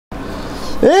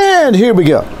And here we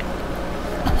go.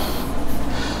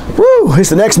 Woo! It's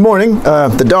the next morning.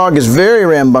 The dog is very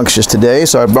rambunctious today,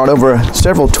 so I brought over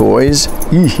several toys.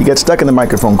 He got stuck in the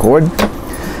microphone cord.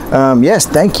 Yes,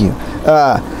 thank you.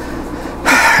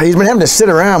 He's been having to sit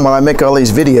around while I make all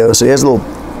these videos, so he has a little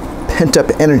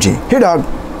pent-up energy. Here, dog.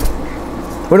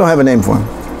 We don't have a name for him.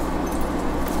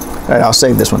 All right, I'll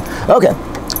save this one. Okay.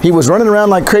 He was running around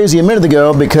like crazy a minute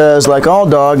ago because, like all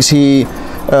dogs, he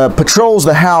patrols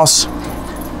the house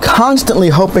constantly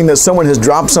hoping that someone has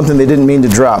dropped something they didn't mean to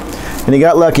drop. And he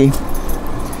got lucky.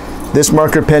 This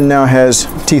marker pen now has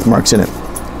teeth marks in it.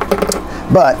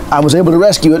 But I was able to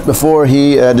rescue it before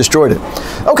he destroyed it.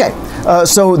 Okay,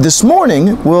 so this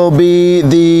morning will be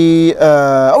the,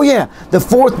 the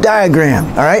fourth diagram,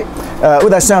 all right?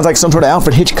 That sounds like some sort of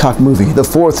Alfred Hitchcock movie, the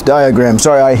fourth diagram.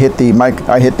 Sorry, I hit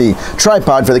the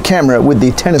tripod for the camera with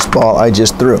the tennis ball I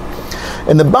just threw.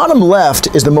 And the bottom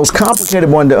left is the most complicated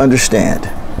one to understand.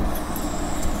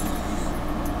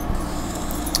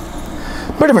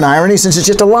 Bit of an irony since it's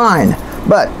just a line,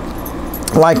 but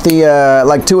like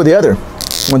two of the other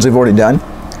ones we've already done,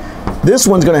 this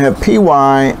one's going to have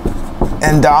PY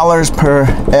and dollars per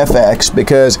FX,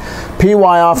 because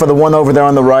PY off of the one over there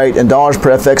on the right and dollars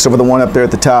per FX over the one up there at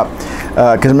the top.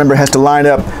 Because remember, it has to line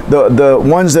up the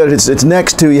ones that it's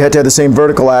next to. You have to have the same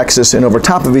vertical axis, and over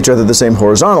top of each other the same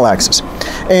horizontal axis.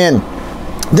 And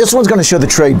this one's going to show the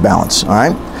trade balance. All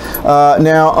right.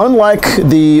 Now, unlike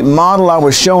the model I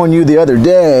was showing you the other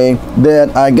day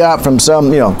that I got from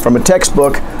from a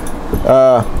textbook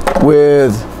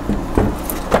with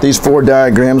these four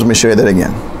diagrams, let me show you that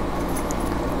again.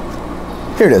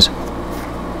 Here it is.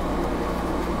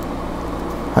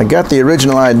 I got the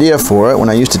original idea for it when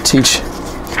I used to teach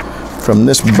from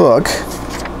this book.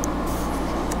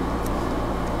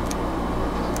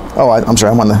 Oh, I'm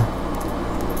sorry, I'm on the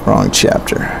wrong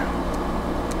chapter.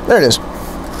 There it is.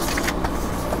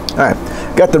 All right,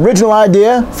 got the original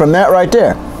idea from that right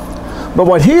there. But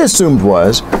what he assumed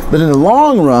was that in the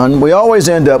long run, we always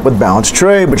end up with balanced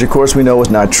trade, which of course we know is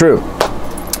not true.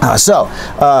 This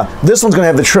one's going to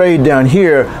have the trade down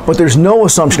here, but there's no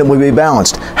assumption it will be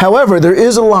balanced. However, there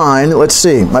is a line. Let's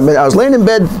see. I was laying in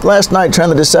bed last night trying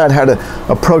to decide how to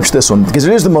approach this one, because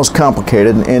it is the most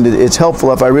complicated, and it's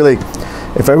helpful if I really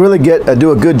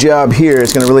do a good job here.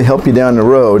 It's going to really help you down the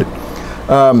road.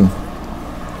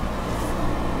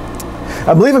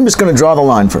 I believe I'm just going to draw the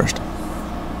line first.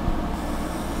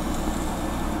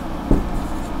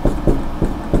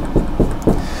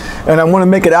 And I want to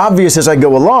make it obvious as I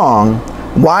go along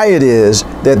why it is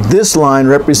that this line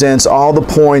represents all the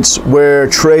points where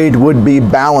trade would be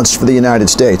balanced for the United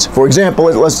States. For example,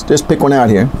 let's just pick one out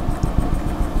here.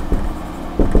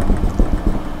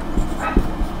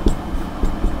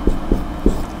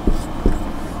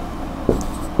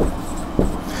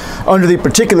 Under the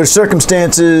particular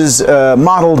circumstances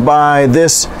modeled by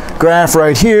this graph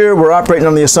right here, we're operating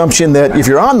on the assumption that if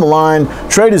you're on the line,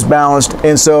 trade is balanced,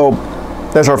 and so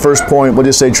that's our first point. We'll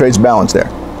just say trade's balanced there.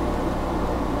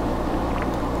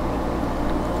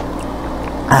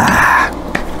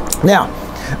 Now,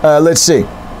 let's see.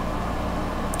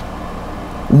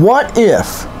 What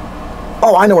if...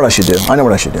 Oh, I know what I should do. I know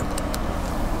what I should do.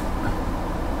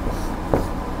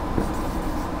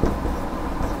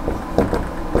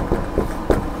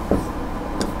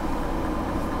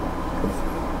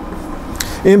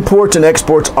 Imports and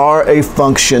exports are a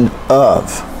function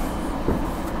of.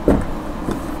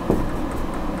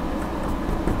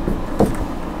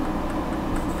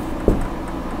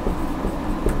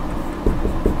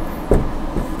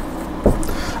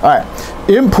 All right,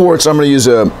 imports, I'm going to use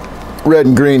red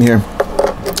and green here.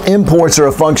 Imports are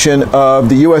a function of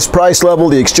the U.S. price level,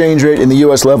 the exchange rate, and the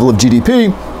U.S. level of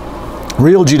GDP,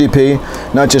 real GDP,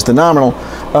 not just the nominal.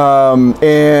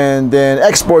 And then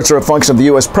exports are a function of the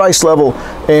U.S. price level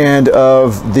and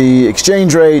of the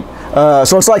exchange rate.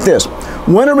 So it's like this.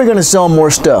 When are we going to sell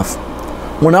more stuff?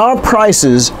 When our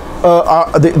prices,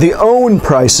 the own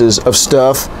prices of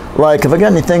stuff, like, have I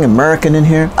got anything American in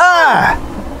here?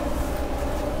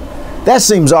 That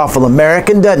seems awful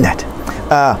American, doesn't it?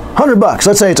 $100,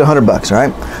 let's say it's $100,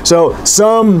 right? So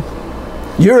some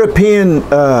European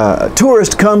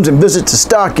tourist comes and visits the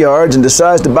stockyards and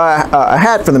decides to buy a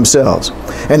hat for themselves,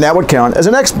 and that would count as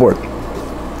an export.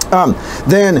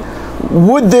 Then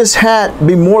would this hat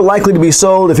be more likely to be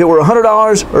sold if it were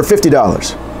 $100 or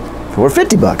 $50? If it were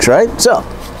 $50, right? So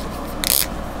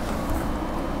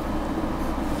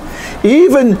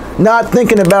even not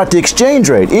thinking about the exchange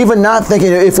rate, even not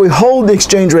thinking, if we hold the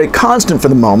exchange rate constant for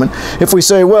the moment, if we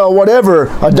say, well, whatever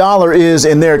a dollar is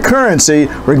in their currency,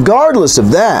 regardless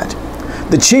of that,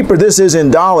 the cheaper this is in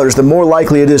dollars, the more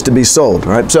likely it is to be sold,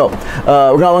 right? So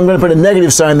I'm going to put a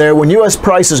negative sign there. When U.S.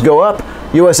 prices go up,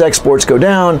 U.S. exports go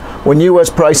down. When U.S.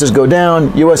 prices go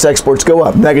down, U.S. exports go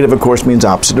up. Negative, of course, means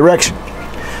opposite direction.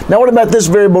 Now, what about this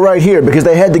variable right here? Because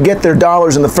they had to get their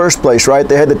dollars in the first place, right?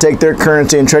 They had to take their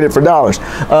currency and trade it for dollars.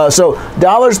 So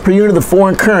dollars per unit of the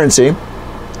foreign currency.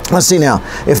 Let's see now.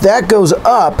 If that goes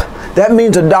up, that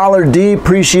means a dollar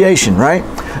depreciation, right?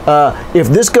 If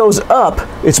this goes up,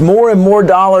 it's more and more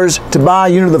dollars to buy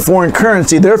a unit of the foreign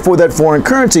currency. Therefore, that foreign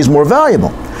currency is more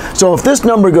valuable. So if this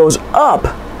number goes up,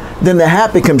 then the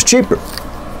hat becomes cheaper.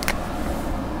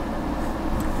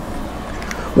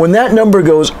 When that number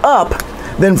goes up,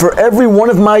 then for every one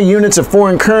of my units of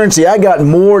foreign currency, I got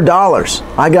more dollars.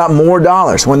 I got more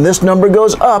dollars. When this number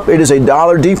goes up, it is a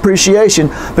dollar depreciation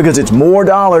because it's more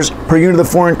dollars per unit of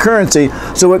the foreign currency,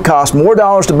 so it costs more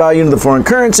dollars to buy a unit of the foreign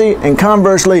currency, and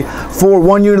conversely, for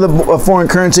one unit of foreign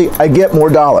currency, I get more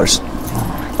dollars.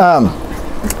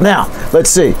 Now, let's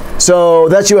see. So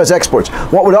that's U.S. exports.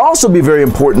 What would also be very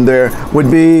important there would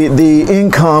be the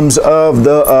incomes of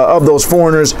those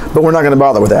foreigners, but we're not going to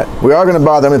bother with that. We are going to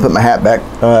bother. Let me put my hat back.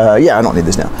 Yeah, I don't need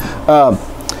this now.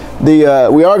 We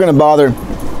are going to bother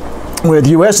with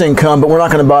U.S. income, but we're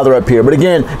not going to bother up here. But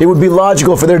again, it would be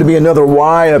logical for there to be another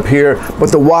Y up here,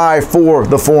 but the Y for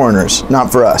the foreigners,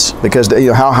 not for us, because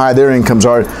how high their incomes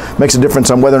are makes a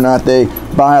difference on whether or not they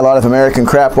buy a lot of American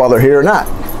crap while they're here or not.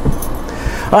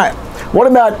 All right, what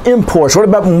about imports? What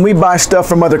about when we buy stuff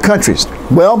from other countries?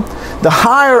 Well, the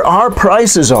higher our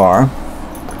prices are,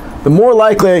 the more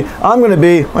likely I'm going to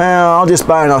be, well, I'll just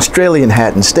buy an Australian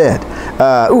hat instead.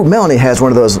 Ooh, Melanie has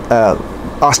one of those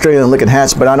Australian-looking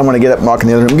hats, but I don't want to get up and walk in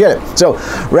the other room and get it. So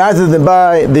rather than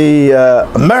buy the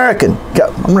American, I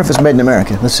wonder if it's made in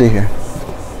America. Let's see here.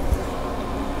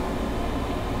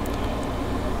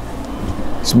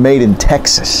 It's made in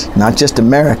Texas, not just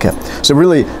America. So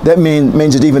really, that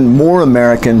means it's even more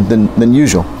American than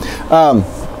usual.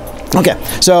 Okay,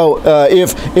 so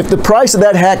if the price of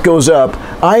that hat goes up,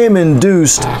 I am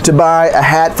induced to buy a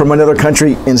hat from another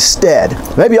country instead.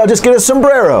 Maybe I'll just get a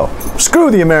sombrero. Screw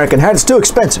the American hat, it's too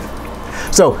expensive.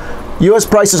 So U.S.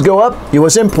 prices go up,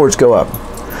 U.S. imports go up.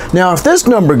 Now, if this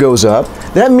number goes up,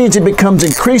 that means it becomes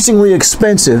increasingly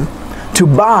expensive to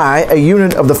buy a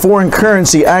unit of the foreign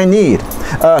currency I need.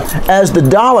 As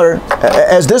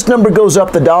this number goes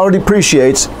up, the dollar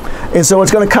depreciates, and so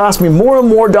it's going to cost me more and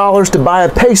more dollars to buy a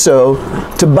peso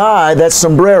to buy that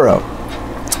sombrero.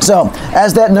 So,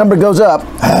 as that number goes up,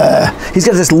 he's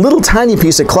got this little tiny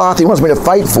piece of cloth he wants me to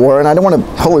fight for, and I don't want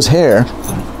to pull his hair,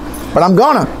 but I'm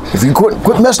gonna. If you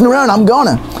quit messing around, I'm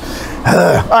gonna.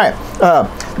 All right.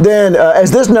 Then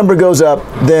as this number goes up,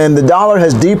 then the dollar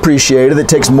has depreciated. It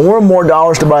takes more and more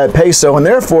dollars to buy a peso, and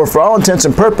therefore, for all intents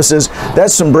and purposes, that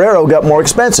sombrero got more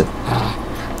expensive.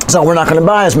 So we're not going to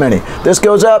buy as many. This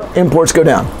goes up, imports go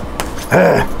down.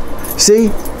 See?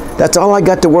 That's all I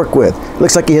got to work with.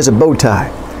 Looks like he has a bow tie.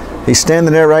 He's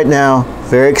standing there right now,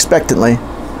 very expectantly.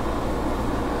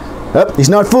 Oh, he's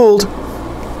not fooled.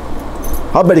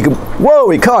 I'll bet he could. Whoa,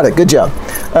 he caught it. Good job.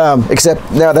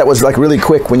 Except now that was like really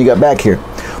quick when you got back here.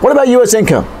 What about U.S.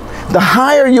 income? The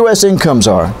higher U.S. incomes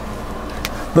are,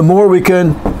 the more we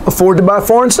can afford to buy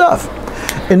foreign stuff.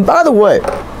 And by the way,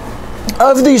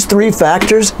 of these three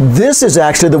factors, this is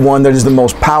actually the one that is the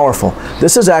most powerful.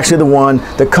 This is actually the one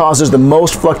that causes the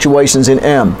most fluctuations in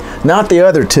M, not the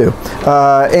other two.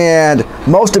 And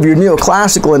most of your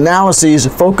neoclassical analyses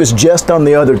focus just on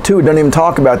the other two. It doesn't even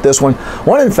talk about this one.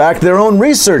 One, in fact, their own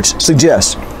research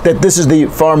suggests that this is the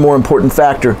far more important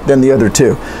factor than the other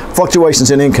two,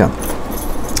 fluctuations in income.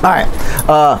 All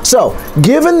right, so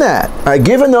given that,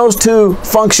 given those two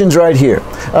functions right here,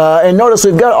 and notice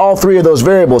we've got all three of those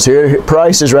variables here.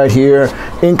 Price is right here,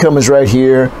 income is right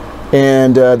here,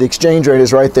 and the exchange rate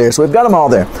is right there. So we've got them all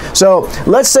there. So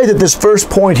let's say that this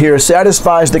first point here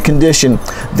satisfies the condition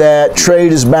that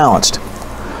trade is balanced.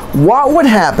 What would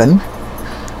happen?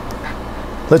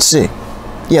 Let's see.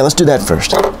 Yeah, let's do that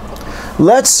first.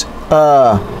 Let's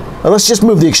just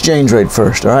move the exchange rate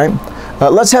first, all right?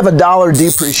 Let's have a dollar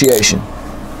depreciation.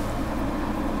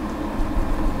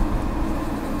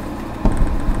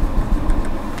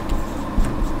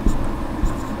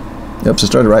 Oops, I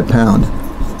started to write pound.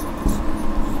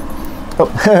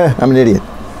 Oh, I'm an idiot.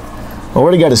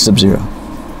 Already got a sub-zero.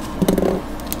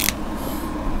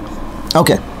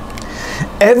 Okay.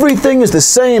 Everything is the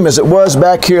same as it was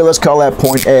back here. Let's call that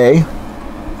point A.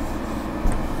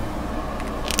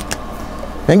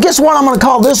 And guess what I'm going to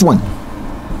call this one?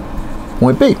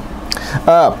 Point B.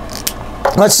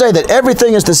 Let's say that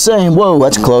everything is the same. Whoa,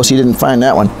 that's close. You didn't find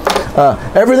that one.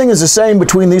 Everything is the same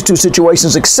between these two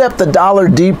situations except the dollar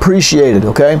depreciated,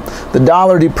 okay? The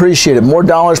dollar depreciated, more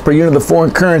dollars per unit of the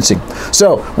foreign currency.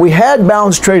 So we had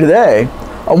balanced trade at A.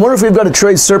 I wonder if we've got a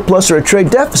trade surplus or a trade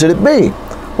deficit at B.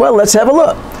 Well, let's have a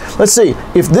look. Let's see.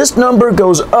 If this number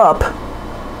goes up,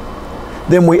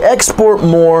 then we export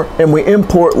more and we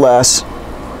import less.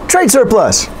 Trade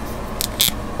surplus.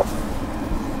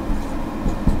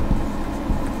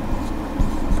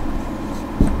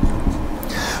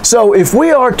 So if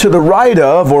we are to the right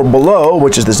of or below,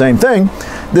 which is the same thing,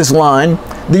 this line,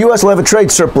 the U.S. will have a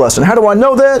trade surplus. And how do I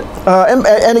know that? And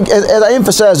as I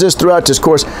emphasize this throughout this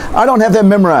course, I don't have that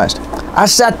memorized. I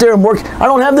sat there and worked. I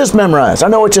don't have this memorized. I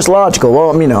know it's just logical.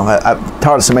 Well, you know, I've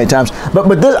taught it so many times. But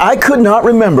this, I could not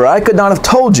remember. I could not have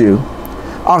told you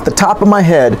off the top of my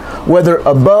head whether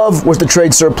above was the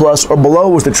trade surplus or below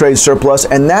was the trade surplus.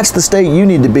 And that's the state you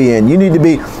need to be in. You need to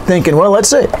be thinking, well, let's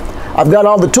see. I've got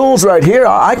all the tools right here.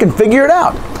 I can figure it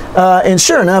out. And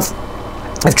sure enough,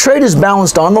 if trade is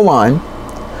balanced on the line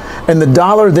and the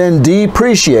dollar then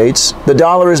depreciates, the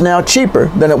dollar is now cheaper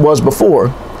than it was before,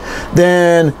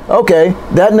 then, okay,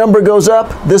 that number goes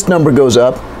up, this number goes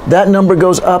up, that number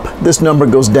goes up, this number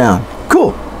goes down.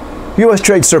 Cool. U.S.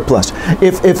 trade surplus.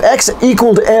 If X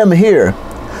equaled M here,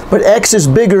 but X is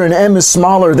bigger and M is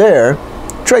smaller there,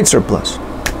 trade surplus.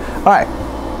 All right.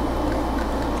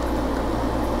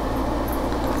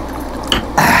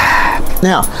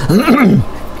 Now,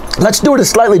 let's do it a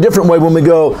slightly different way when we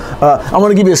go. I want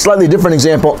to give you a slightly different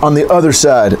example on the other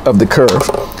side of the curve.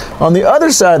 On the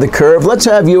other side of the curve, let's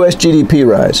have U.S. GDP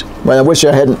rise. Well, I wish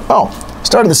I hadn't,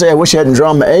 started to say I wish I hadn't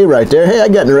drawn my A right there. Hey, I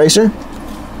got an eraser.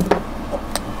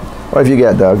 What have you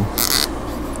got, Doug?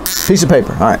 Piece of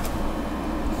paper, all right.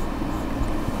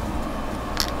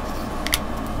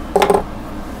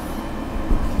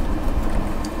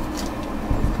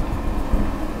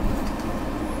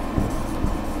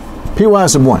 PY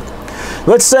sub 1.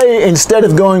 Let's say instead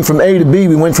of going from A to B,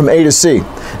 we went from A to C.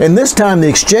 And this time the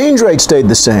exchange rate stayed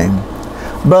the same,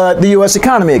 but the U.S.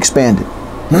 economy expanded.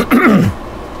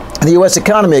 The U.S.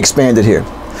 economy expanded here.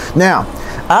 Now,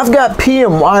 I've got P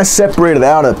and Y separated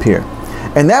out up here.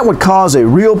 And that would cause a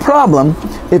real problem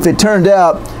if it turned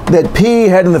out that P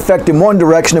had an effect in one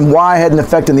direction and Y had an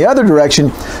effect in the other direction,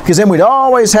 because then we'd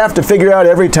always have to figure out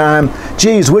every time,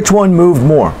 geez, which one moved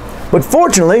more? But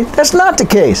fortunately, that's not the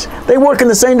case. They work in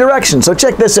the same direction. So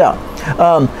check this out.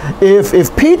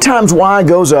 If P times Y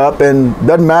goes up, and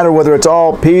doesn't matter whether it's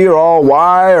all P or all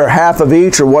Y or half of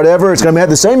each or whatever, it's going to have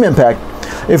the same impact.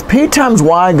 If P times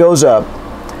Y goes up,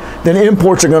 then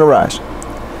imports are going to rise.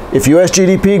 If U.S.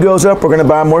 GDP goes up, we're going to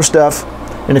buy more stuff.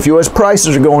 And if U.S.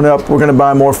 prices are going up, we're going to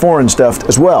buy more foreign stuff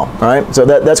as well. All right. So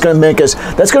that's going to make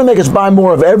us buy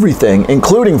more of everything,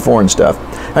 including foreign stuff.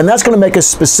 And that's going to make us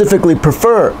specifically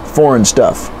prefer foreign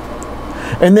stuff.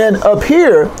 And then up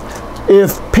here,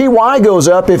 if PY goes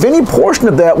up, if any portion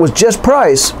of that was just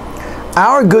price,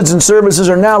 our goods and services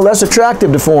are now less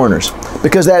attractive to foreigners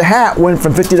because that hat went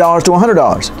from $50 to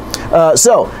 $100.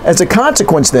 So as a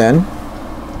consequence then,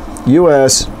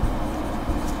 U.S.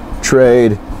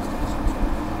 trade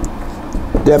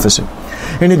deficit.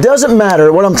 And it doesn't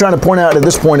matter, what I'm trying to point out at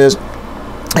this point is,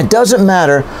 it doesn't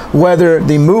matter whether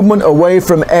the movement away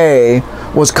from A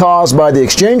was caused by the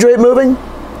exchange rate moving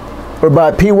or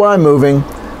by PY moving.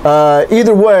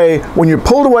 Either way, when you're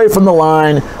pulled away from the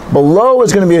line, below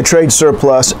is going to be a trade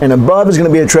surplus and above is going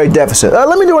to be a trade deficit.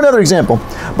 Let me do another example,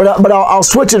 but I'll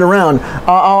switch it around.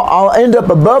 I'll end up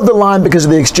above the line because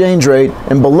of the exchange rate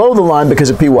and below the line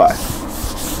because of PY.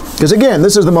 Because again,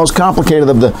 this is the most complicated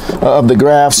of the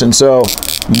graphs, and so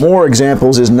more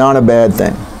examples is not a bad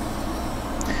thing.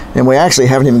 And we actually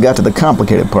haven't even got to the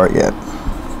complicated part yet.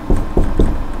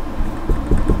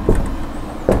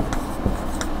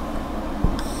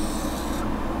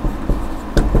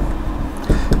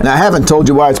 And I haven't told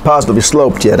you why it's positively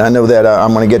sloped yet. I know that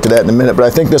I'm going to get to that in a minute, but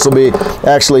I think this will be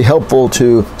actually helpful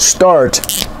to start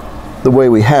the way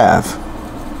we have,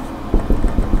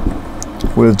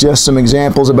 with just some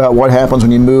examples about what happens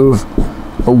when you move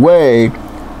away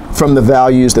from the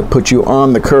values that put you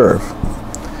on the curve.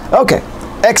 Okay,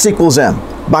 X equals M.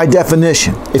 By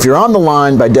definition, if you're on the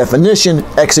line, by definition,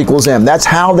 X equals M. That's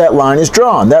how that line is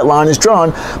drawn. That line is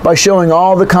drawn by showing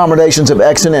all the combinations of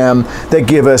X and M that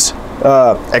give us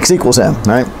X equals M,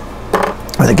 right?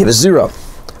 Or they give us 0.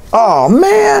 Oh,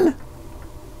 man!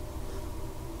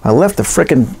 I left the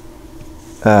frickin'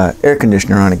 air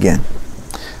conditioner on again.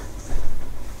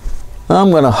 I'm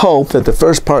going to hope that the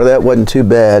first part of that wasn't too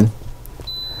bad.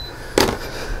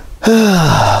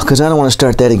 Because I don't want to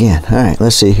start that again. All right,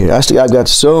 let's see here. I've got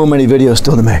so many videos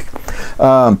still to make.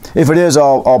 If it is,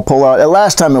 I'll pull out.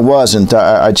 Last time it wasn't.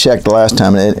 I checked the last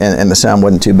time, and the sound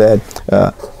wasn't too bad.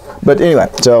 But anyway,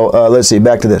 so let's see.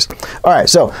 Back to this. All right,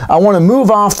 so I want to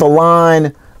move off the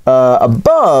line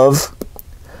above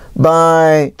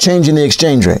by changing the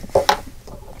exchange rate.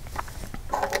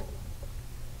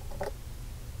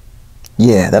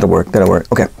 Yeah, that'll work. That'll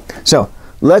work. Okay, so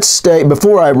let's stay.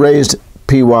 Before I raised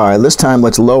PY, this time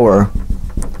let's lower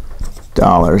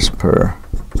dollars per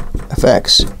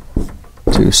FX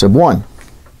to sub 1.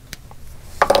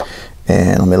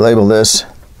 And let me label this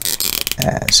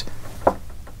as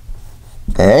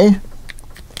A.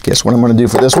 Guess what I'm going to do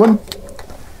for this one?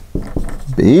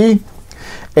 B.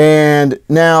 And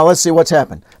now let's see what's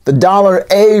happened. The dollar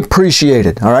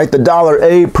appreciated. All right, the dollar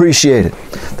appreciated.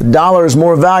 The dollar is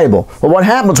more valuable. Well, what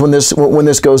happens when this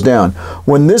goes down?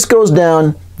 When this goes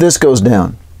down, this goes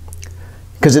down.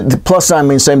 Because the plus sign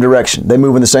means same direction. They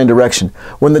move in the same direction.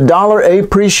 When the dollar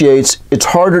appreciates, it's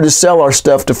harder to sell our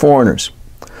stuff to foreigners.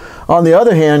 On the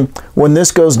other hand, when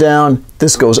this goes down,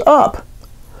 this goes up.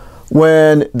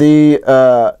 When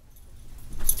the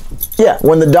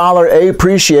dollar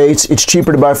appreciates, it's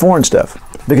cheaper to buy foreign stuff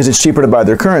because it's cheaper to buy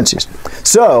their currencies.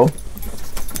 So,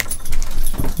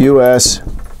 U.S.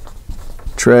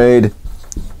 trade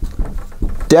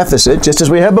deficit, just as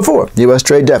we had before, U.S.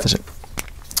 trade deficit.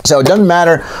 So it doesn't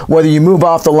matter whether you move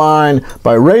off the line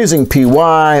by raising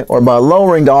PY or by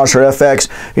lowering dollars for FX,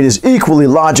 it is equally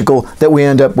logical that we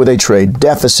end up with a trade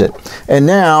deficit. And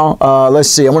now, let's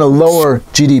see, I want to lower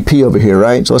GDP over here,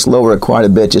 right? So let's lower it quite a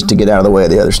bit just to get out of the way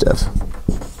of the other stuff.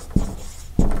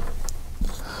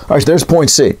 All right, so there's point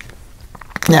C.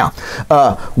 Now,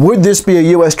 would this be a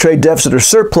U.S. trade deficit or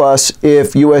surplus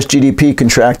if U.S. GDP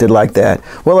contracted like that?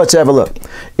 Well, let's have a look.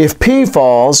 If P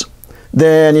falls,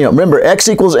 then, remember, X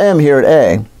equals M here at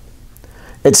A.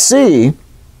 At C,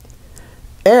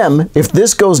 M, if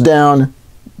this goes down,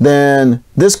 then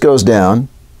this goes down,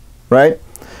 right?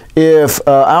 If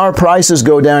our prices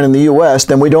go down in the U.S.,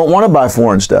 then we don't want to buy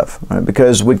foreign stuff, right?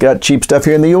 Because we've got cheap stuff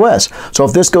here in the U.S. So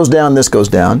if this goes down, this goes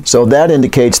down. So that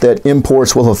indicates that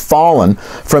imports will have fallen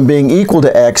from being equal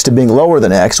to X to being lower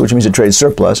than X, which means a trade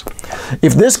surplus.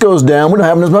 If this goes down, we don't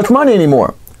have as much money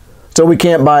anymore. So we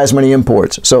can't buy as many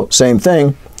imports. So same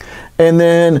thing. And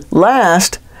then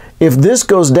last, if this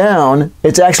goes down,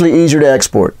 it's actually easier to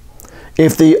export.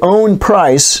 If the own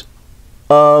price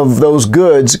of those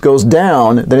goods goes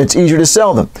down, then it's easier to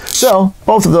sell them. So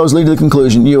both of those lead to the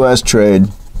conclusion, U.S. trade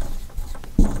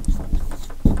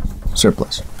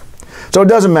surplus. So it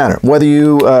doesn't matter whether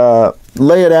you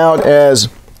lay it out as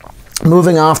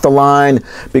moving off the line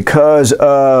because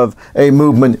of a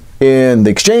movement in the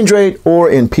exchange rate or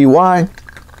in PY,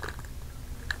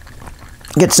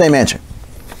 get the same answer.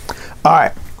 All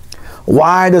right,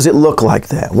 why does it look like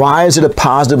that? Why is it a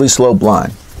positively sloped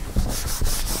line?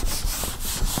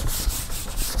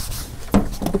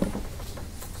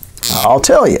 I'll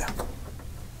tell you.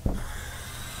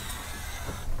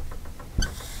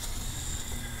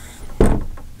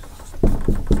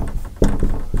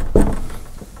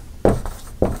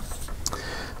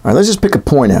 All right, let's just pick a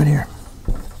point out here.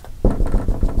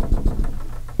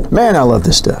 Man, I love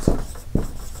this stuff.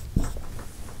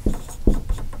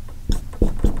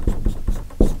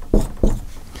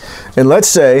 And let's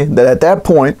say that at that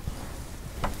point,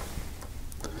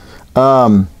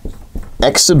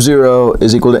 X sub 0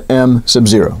 is equal to M sub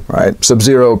 0, right? Sub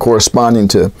 0 corresponding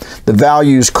to the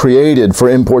values created for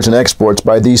imports and exports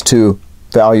by these two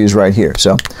values right here.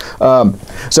 So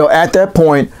at that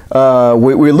point,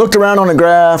 we looked around on the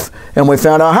graph and we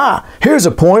found, aha, here's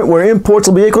a point where imports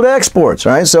will be equal to exports,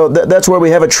 right? So that's where we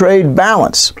have a trade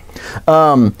balance.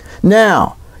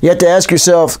 Now, you have to ask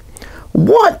yourself,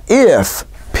 what if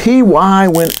PY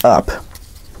went up?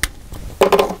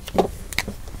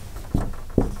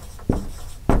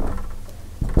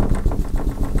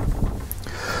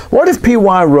 What if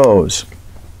PY rose?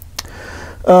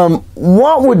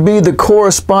 What would be the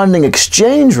corresponding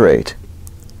exchange rate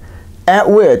at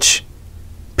which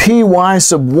PY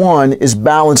sub 1 is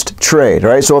balanced trade,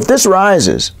 right? So if this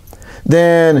rises,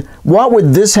 then what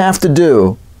would this have to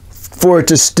do for it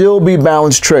to still be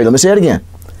balanced trade? Let me say it again.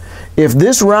 If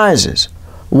this rises,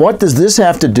 what does this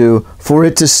have to do for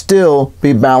it to still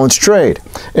be balanced trade?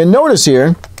 And notice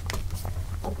here,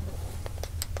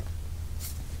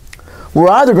 we're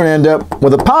either going to end up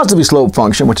with a positively sloped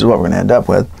function, which is what we're going to end up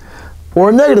with, or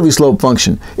a negatively sloped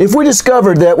function. If we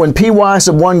discovered that when PY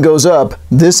sub 1 goes up,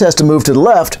 this has to move to the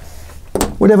left,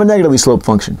 we'd have a negatively sloped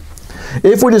function.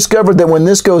 If we discovered that when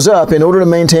this goes up, in order to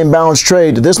maintain balanced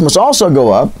trade, this must also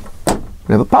go up,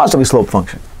 we have a positively sloped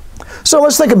function. So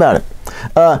let's think about it.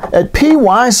 At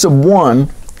PY sub 1,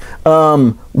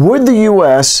 would the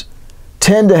U.S.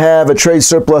 tend to have a trade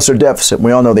surplus or deficit?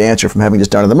 We all know the answer from having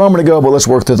just done it a moment ago, but let's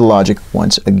work through the logic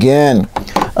once again.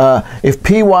 If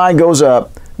PY goes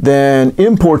up, then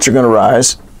imports are going to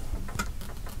rise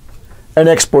and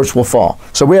exports will fall.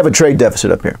 So we have a trade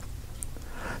deficit up here.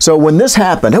 So when this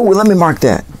happened, oh, let me mark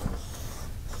that.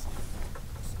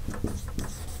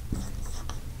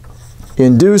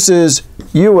 Induces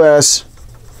U.S.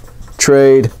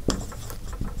 trade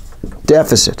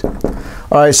deficit.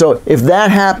 All right, so if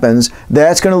that happens,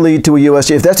 that's going to lead to a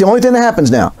U.S. If that's the only thing that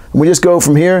happens now, we just go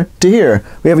from here to here,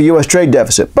 we have a U.S. trade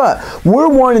deficit. But we're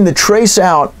wanting to trace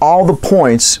out all the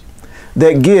points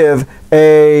that give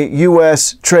a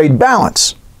U.S. trade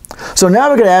balance. So now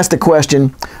we're going to ask the question,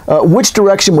 which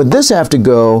direction would this have to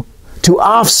go to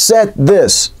offset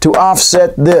this? To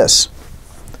offset this?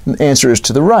 The answer is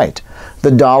to the right.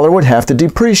 The dollar would have to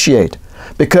depreciate,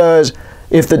 because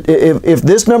if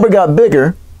this number got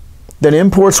bigger, then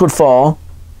imports would fall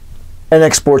and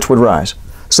exports would rise.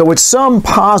 So it's some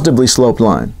positively sloped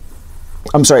line.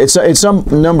 I'm sorry, it's some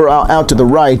number out to the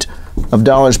right of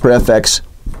dollars per FX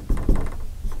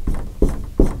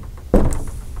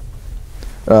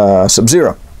sub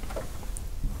 0.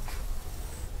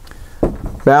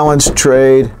 Balanced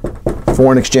trade,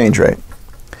 foreign exchange rate.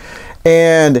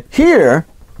 And here,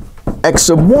 X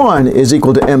sub 1 is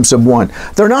equal to M sub 1.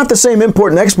 They're not the same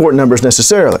import and export numbers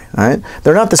necessarily, right?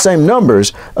 They're not the same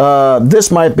numbers.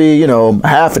 This might be, you know,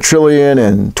 half a trillion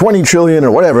and 20 trillion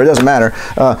or whatever, it doesn't matter.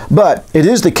 But it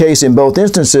is the case in both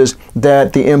instances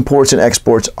that the imports and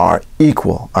exports are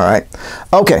equal, all right?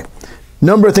 Okay,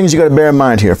 number of things you got to bear in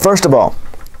mind here. First of all,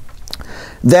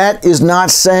 that is not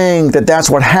saying that that's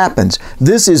what happens.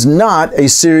 This is not a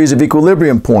series of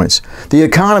equilibrium points. The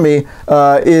economy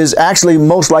is actually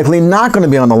most likely not going to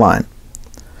be on the line.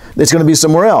 It's going to be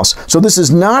somewhere else. So this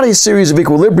is not a series of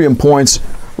equilibrium points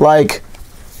like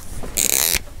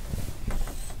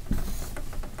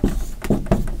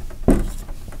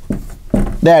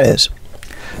that is.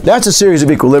 That's a series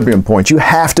of equilibrium points. You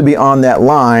have to be on that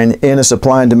line in a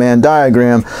supply and demand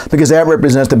diagram because that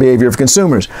represents the behavior of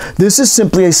consumers. This is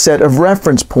simply a set of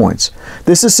reference points.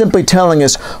 This is simply telling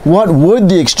us what would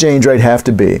the exchange rate have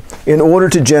to be in order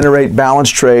to generate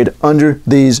balanced trade under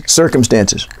these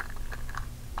circumstances.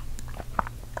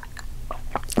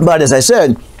 But as I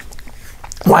said,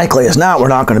 likely as not, we're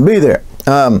not going to be there.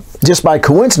 Just by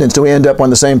coincidence do we end up on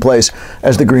the same place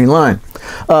as the green line.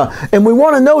 And we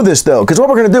want to know this though, because what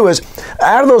we're going to do is,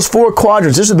 out of those 4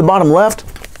 quadrants, this is the bottom left,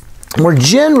 we're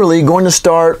generally going to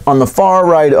start on the far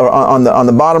right, or on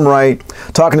the bottom right,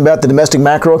 talking about the domestic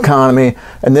macroeconomy,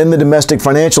 and then the domestic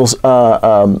financial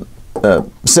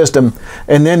system,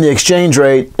 and then the exchange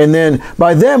rate, and then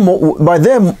by then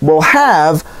we'll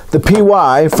have the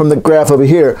PY from the graph over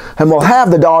here, and we'll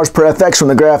have the dollars per FX from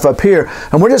the graph up here,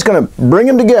 and we're just going to bring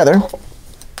them together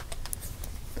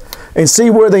and see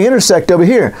where they intersect over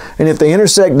here. And if they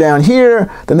intersect down here,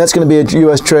 then that's going to be a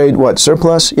U.S. trade, what,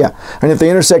 surplus? Yeah. And if they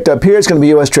intersect up here, it's going to be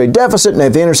U.S. trade deficit, and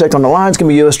if they intersect on the line, it's going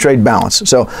to be U.S. trade balance.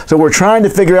 So we're trying to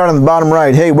figure out on the bottom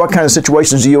right, hey, what kind of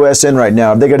situation is the U.S. in right now?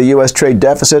 Have they got a U.S. trade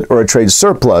deficit or a trade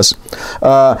surplus?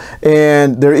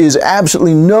 And there is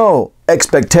absolutely no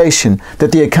expectation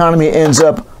that the economy ends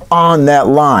up on that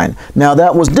line. Now,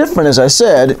 that was different, as I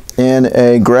said, in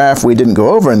a graph we didn't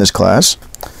go over in this class,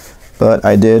 but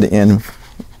I did in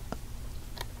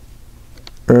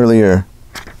earlier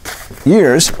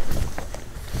years.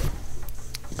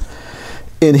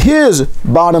 In his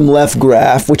bottom left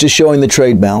graph, which is showing the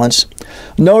trade balance,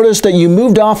 notice that you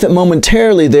moved off it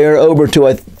momentarily there over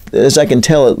to, as I can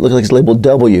tell, it looks like it's labeled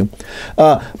W.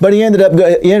 But he ended up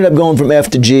going from F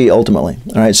to G ultimately.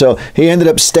 All right, so he ended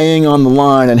up staying on the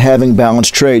line and having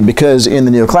balanced trade, because in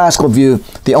the neoclassical view,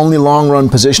 the only long-run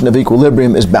position of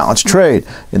equilibrium is balanced trade.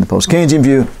 In the post-Keynesian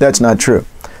view, that's not true.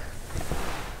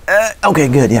 Okay,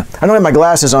 good, yeah. I don't have my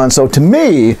glasses on, so to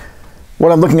me,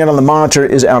 what I'm looking at on the monitor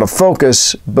is out of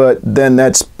focus, but then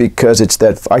that's because it's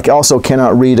that I also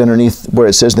cannot read underneath where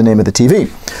it says the name of the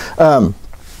TV.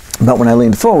 But when I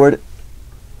leaned forward,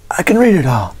 I can read it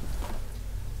all.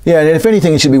 Yeah, and if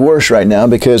anything, it should be worse right now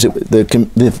because the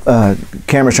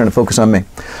camera's trying to focus on me.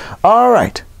 All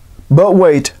right, but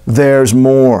wait, there's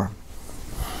more.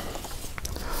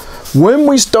 When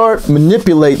we start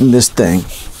manipulating this thing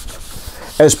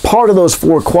as part of those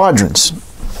 4 quadrants,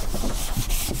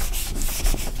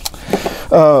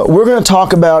 we're going to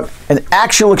talk about an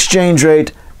actual exchange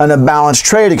rate and a balanced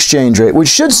trade exchange rate, which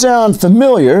should sound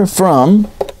familiar from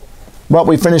what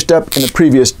we finished up in the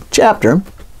previous chapter.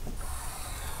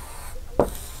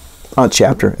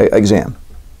 Exam.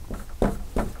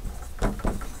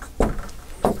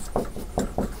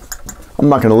 I'm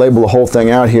not going to label the whole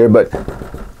thing out here, but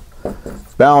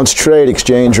balanced trade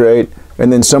exchange rate,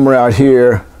 and then somewhere out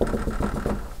here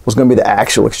was going to be the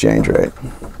actual exchange rate.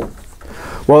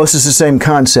 Well, this is the same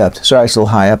concept. Sorry, it's a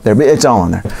little high up there, but it's all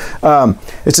in there.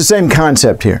 It's the same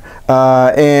concept here.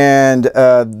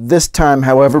 This time,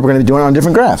 however, we're going to be doing it on a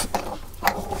different graph.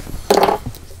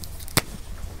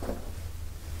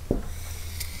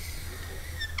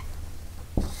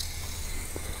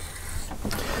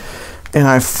 And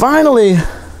I finally,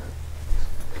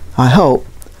 I hope,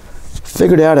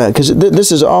 figured out, because this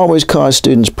has always caused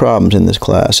students problems in this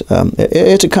class.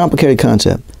 It's a complicated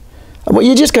concept. Well,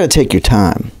 you just got to take your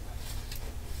time.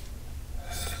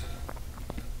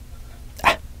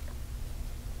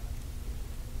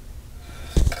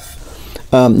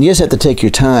 You just have to take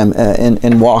your time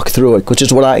and walk through it, which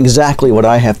is exactly what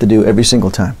I have to do every single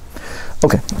time.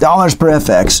 Okay, dollars per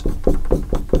FX.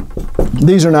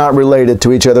 These are not related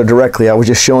to each other directly. I was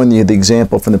just showing you the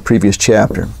example from the previous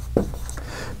chapter.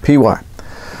 PY.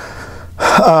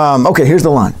 Okay, here's the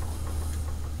line.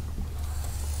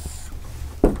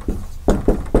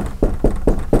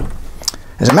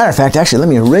 As a matter of fact, actually, let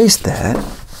me erase that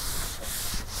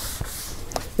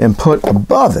and put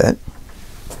above it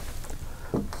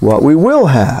what we will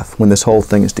have when this whole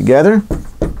thing is together.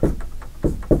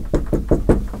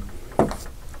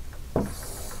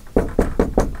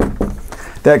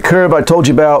 That curve I told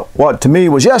you about, what to me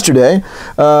was yesterday,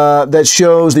 that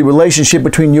shows the relationship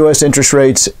between U.S. interest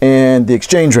rates and the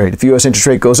exchange rate. If U.S. interest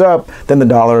rate goes up, then the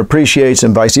dollar appreciates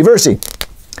and vice versa.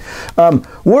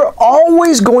 We're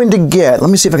always going to get,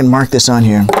 let me see if I can mark this on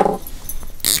here.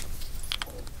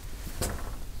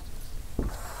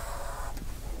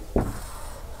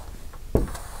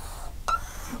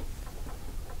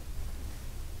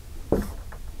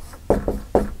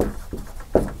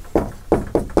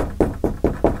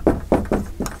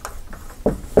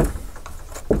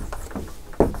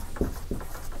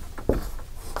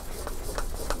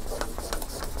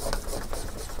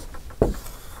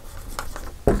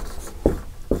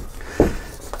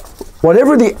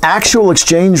 Whatever the actual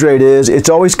exchange rate is, it's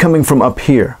always coming from up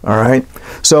here, all right?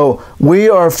 So we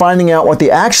are finding out what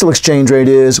the actual exchange rate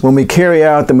is when we carry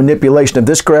out the manipulation of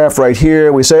this graph right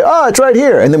here. We say, oh, it's right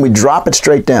here, and then we drop it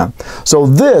straight down. So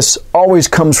this always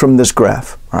comes from this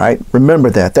graph, all right?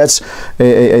 Remember that. That's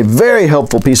a very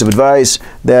helpful piece of advice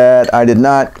that I did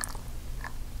not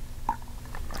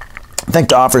think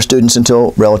to offer students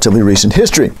until relatively recent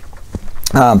history.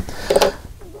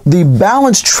 The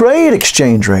balanced trade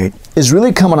exchange rate is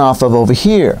really coming off of over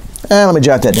here. And let me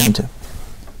jot that down too.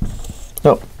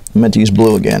 Oh, I meant to use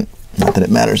blue again. Not that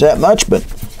it matters that much, but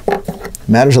it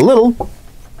matters a little.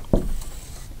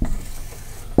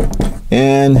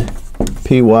 N,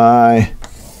 P, Y,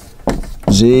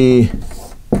 Z,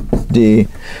 D,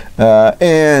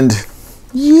 and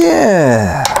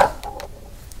yeah.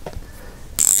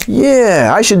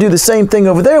 Yeah, I should do the same thing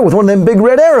over there with one of them big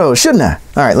red arrows, shouldn't I?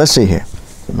 All right, let's see here.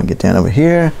 Let me get down over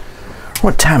here.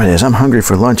 What time it is? I'm hungry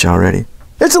for lunch already.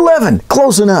 It's 11.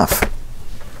 Close enough.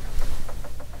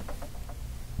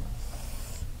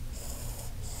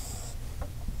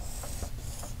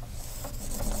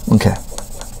 Okay.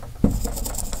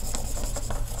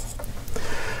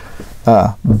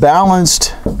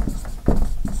 Balanced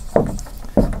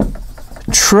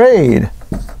trade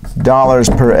dollars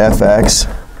per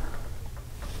FX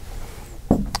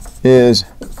is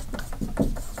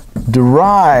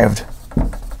derived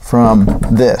from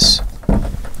this,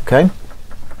 okay?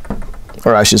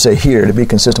 Or I should say here, to be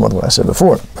consistent with what I said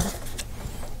before.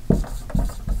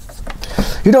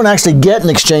 You don't actually get an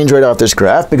exchange rate off this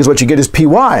graph because what you get is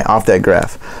PY off that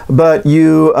graph. But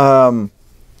you,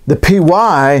 the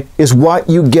PY is what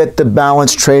you get the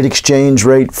balanced trade exchange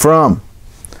rate from.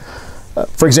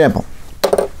 For example,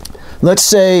 let's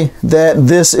say that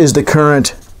this is the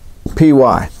current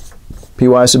PY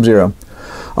sub 0.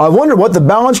 I wonder what the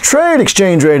balanced trade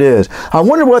exchange rate is. I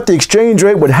wonder what the exchange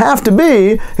rate would have to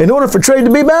be in order for trade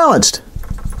to be balanced.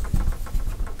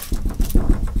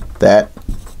 That.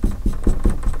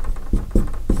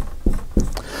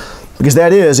 Because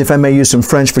that is, if I may use some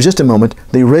French for just a moment,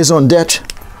 the raison d'etre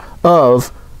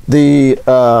of the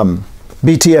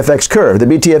BTFX curve. The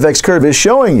BTFX curve is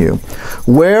showing you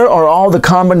where are all the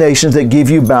combinations that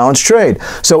give you balanced trade.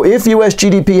 So if US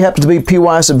GDP happens to be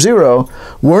PY sub 0,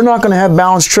 we're not going to have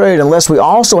balanced trade unless we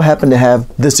also happen to have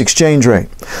this exchange rate.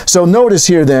 So notice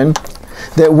here then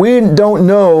that we don't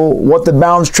know what the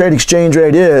balanced trade exchange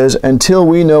rate is until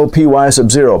we know PY sub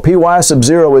 0. PY sub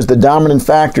 0 is the dominant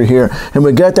factor here, and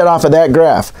we get that off of that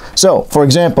graph. So, for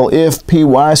example, if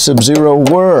PY sub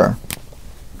 0 were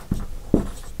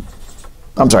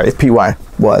I'm sorry, if PY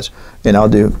was, and I'll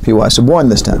do PY sub 1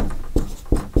 this time.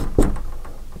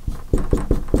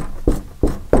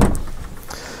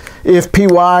 If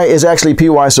PY is actually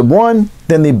PY sub 1,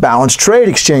 then the balanced trade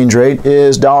exchange rate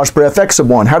is dollars per FX sub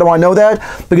 1. How do I know that?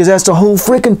 Because that's the whole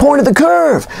freaking point of the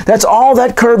curve. That's all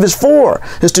that curve is for,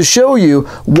 is to show you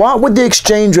what would the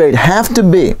exchange rate have to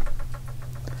be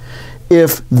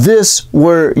if this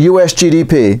were US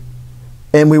GDP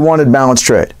and we wanted balanced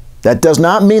trade. That does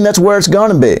not mean that's where it's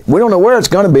going to be. We don't know where it's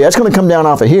going to be. That's going to come down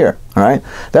off of here, all right?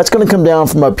 That's going to come down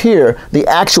from up here. The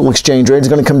actual exchange rate is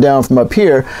going to come down from up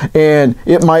here, and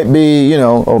it might be, you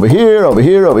know, over here, over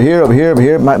here, over here, over here, over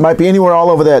here. It might be anywhere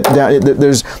all over that.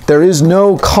 There is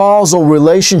no causal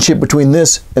relationship between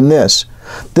this and this.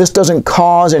 This doesn't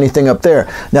cause anything up there.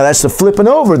 Now that's the flipping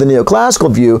over the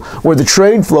neoclassical view where the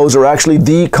trade flows are actually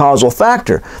the causal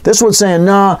factor. This one's saying,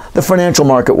 nah, the financial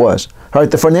market was. All right,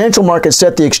 the financial market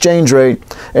set the exchange rate,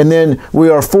 and then we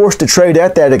are forced to trade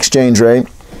at that exchange rate,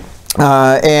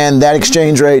 and that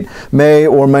exchange rate may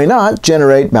or may not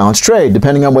generate balanced trade,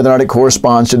 depending on whether or not it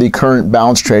corresponds to the current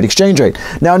balanced trade exchange rate.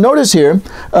 Now notice here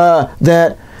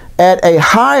that at a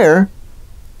higher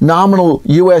nominal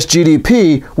US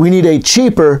GDP, we need a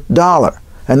cheaper dollar.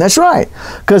 And that's right,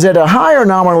 because at a higher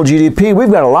nominal GDP,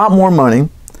 we've got a lot more money.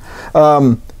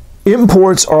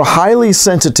 Imports are highly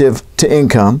sensitive to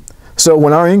income. So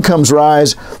when our incomes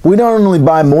rise, we not only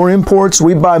buy more imports,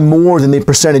 we buy more than the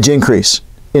percentage increase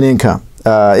in income.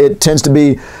 It tends to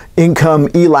be income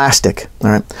elastic. All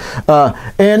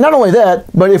right, and not only that,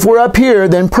 but if we're up here,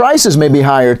 then prices may be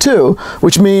higher too,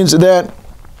 which means that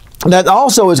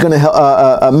also is going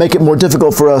to make it more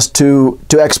difficult for us to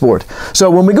export.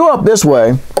 So when we go up this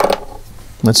way,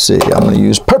 let's see, I'm going to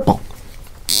use purple.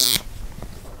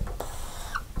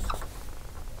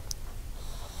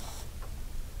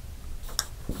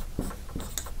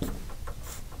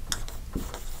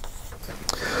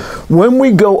 When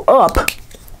we go up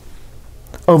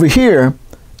over here,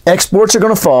 exports are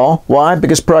going to fall. Why?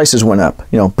 Because prices went up,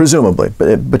 you know, presumably,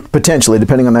 but potentially,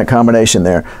 depending on that combination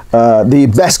there.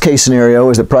 The best case scenario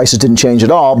is that prices didn't change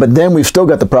at all, but then we've still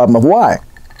got the problem of why.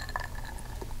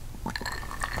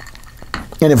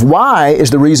 And if Y is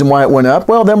the reason why it went up,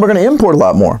 well, then we're going to import a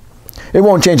lot more. It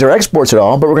won't change our exports at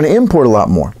all, but we're going to import a lot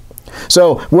more.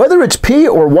 So whether it's P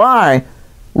or Y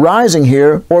rising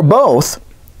here, or both,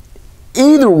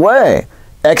 either way,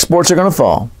 exports are going to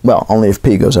fall. Well, only if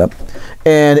P goes up.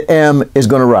 And M is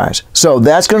going to rise. So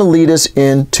that's going to lead us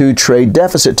into trade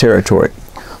deficit territory.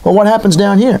 Well, what happens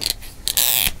down here?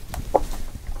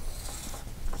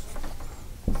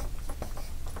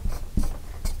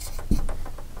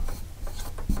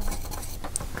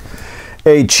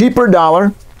 A cheaper dollar,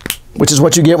 which is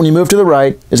what you get when you move to the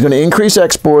right, is going to increase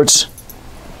exports.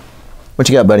 What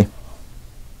you got, buddy?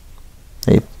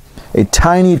 A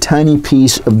tiny, tiny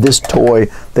piece of this toy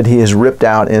that he has ripped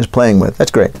out and is playing with.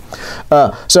 That's great.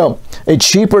 So a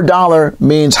cheaper dollar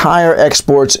means higher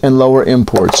exports and lower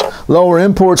imports. Lower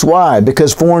imports, why?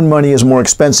 Because foreign money is more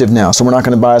expensive now, so we're not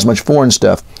going to buy as much foreign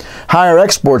stuff. Higher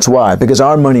exports, why? Because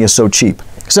our money is so cheap.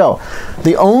 So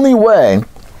the only way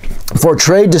for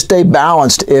trade to stay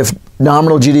balanced if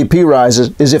nominal GDP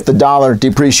rises is if the dollar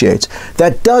depreciates.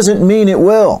 That doesn't mean it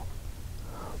will.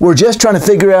 We're just trying to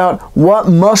figure out what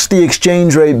must the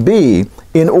exchange rate be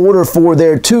in order for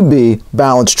there to be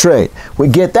balanced trade. We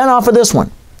get that off of this one.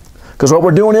 Because what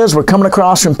we're doing is we're coming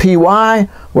across from PY,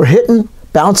 we're hitting,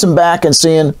 bouncing back and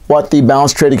seeing what the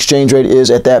balanced trade exchange rate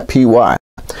is at that PY.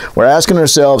 We're asking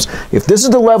ourselves, if this is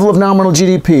the level of nominal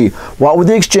GDP, what would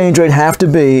the exchange rate have to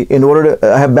be in order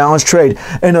to have balanced trade?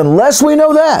 And unless we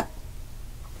know that,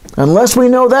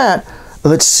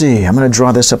 let's see, I'm going to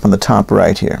draw this up on the top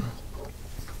right here.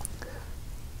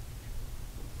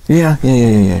 Yeah.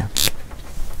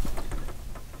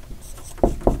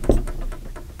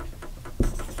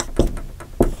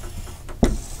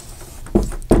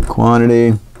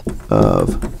 Quantity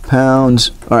of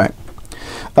pounds. All right.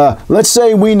 Let's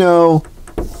say we know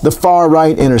the far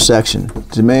right intersection.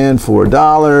 Demand for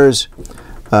dollars,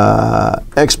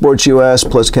 exports U.S.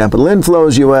 plus capital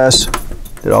inflows U.S.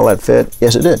 Did all that fit?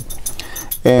 Yes, it did.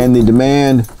 And the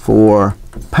demand for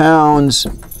pounds,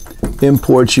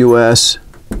 imports U.S.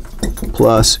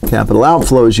 plus capital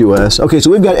outflows U.S. Okay, so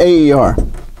we've got AER.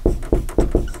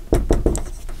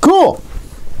 Cool.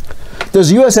 Does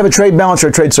the U.S. have a trade balance or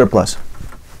a trade surplus?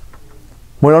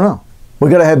 We don't know.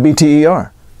 We've got to have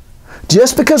BTER.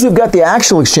 Just because we've got the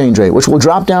actual exchange rate, which will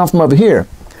drop down from over here,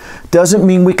 doesn't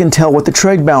mean we can tell what the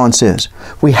trade balance is.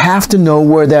 We have to know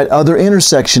where that other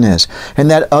intersection is.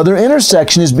 And that other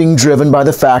intersection is being driven by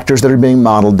the factors that are being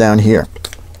modeled down here.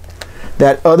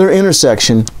 That other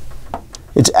intersection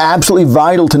It's absolutely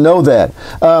vital to know that.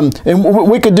 And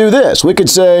we could do this. We could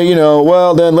say, you know,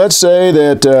 well, then let's say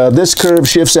that this curve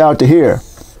shifts out to here.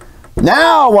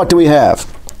 Now what do we have?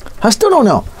 I still don't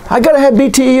know. I got to have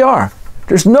BTER.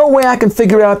 There's no way I can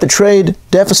figure out the trade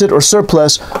deficit or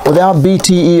surplus without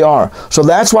BTER. So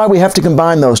that's why we have to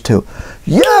combine those two.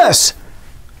 Yes!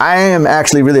 I am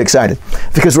actually really excited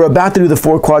because we're about to do the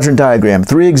 4-quadrant diagram,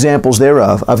 3 examples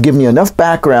thereof. I've given you enough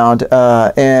background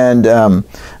to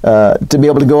be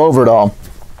able to go over it all.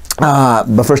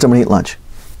 But first I'm going to eat lunch.